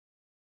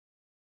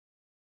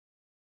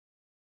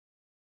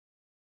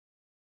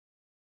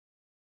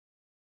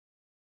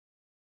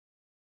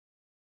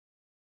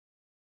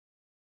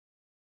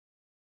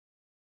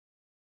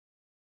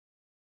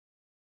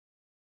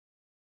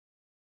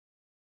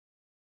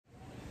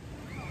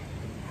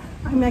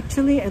I'm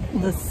actually at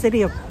the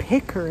city of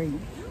Pickering.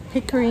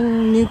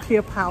 Pickering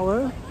nuclear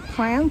power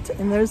plant,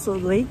 and there's a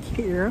lake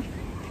here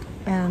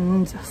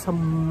and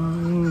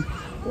some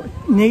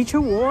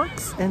nature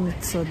walks, and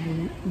it's a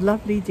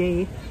lovely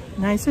day,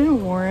 nice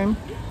and warm.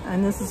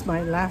 And this is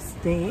my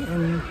last day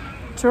in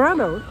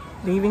Toronto,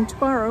 leaving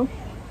tomorrow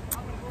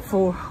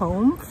for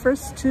home,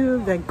 first to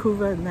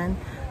Vancouver and then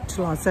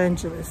to Los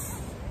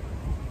Angeles.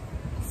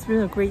 It's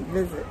been a great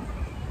visit.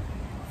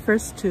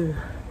 First to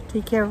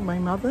take care of my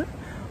mother,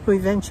 who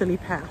eventually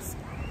passed.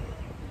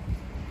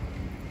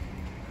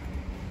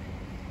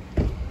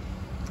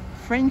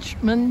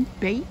 Frenchman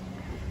Bay.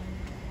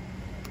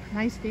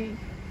 Nice day.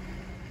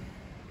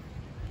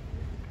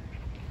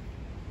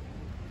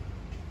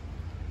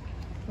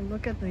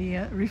 Look at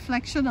the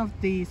reflection of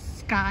the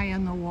sky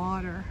and the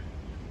water.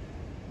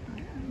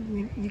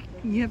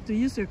 You have to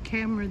use your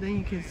camera, then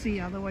you can see,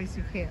 otherwise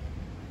you can't.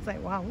 It's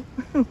like, wow.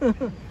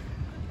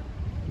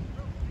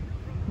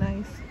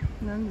 Nice.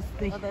 And then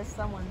Oh, there's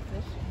someone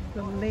fishing.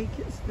 the lake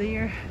is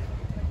there.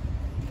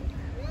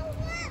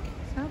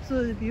 It's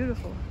absolutely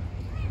beautiful.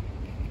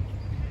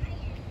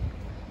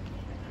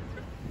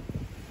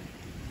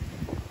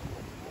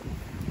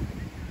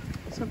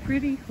 So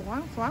pretty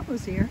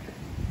wildflowers here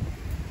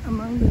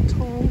among the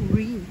tall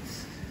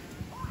reeds.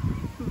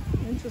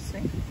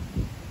 Interesting.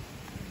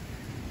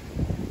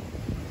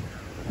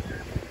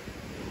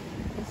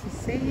 There's the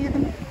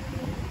sand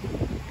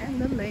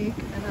and the lake,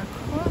 and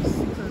across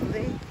the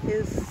lake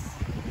is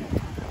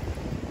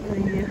the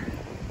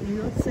New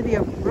York City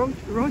of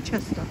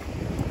Rochester.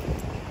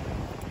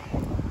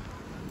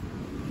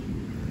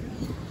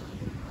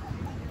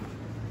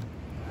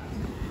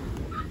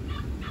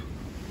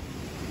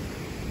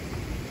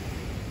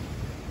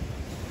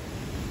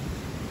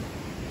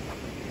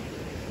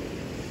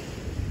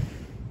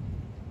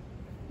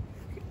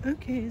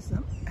 Okay,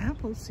 some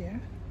apples here.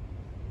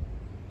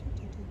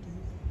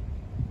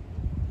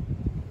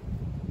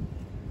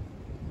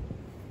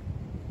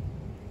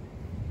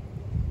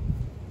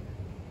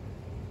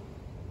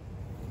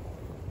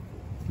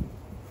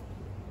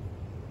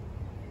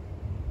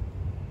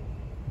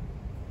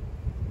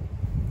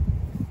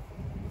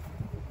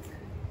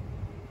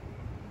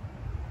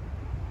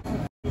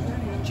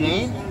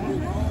 Jane?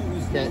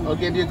 Okay, I'll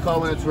give you a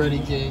call when it's ready,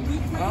 Jane.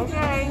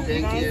 Okay.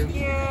 Thank you.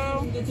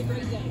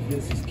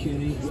 This is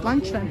Kitty. It's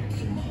lunchtime.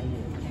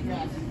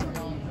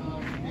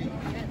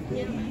 Do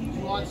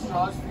you want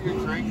straws for your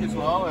drink as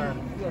well, or?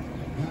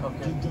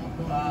 Okay.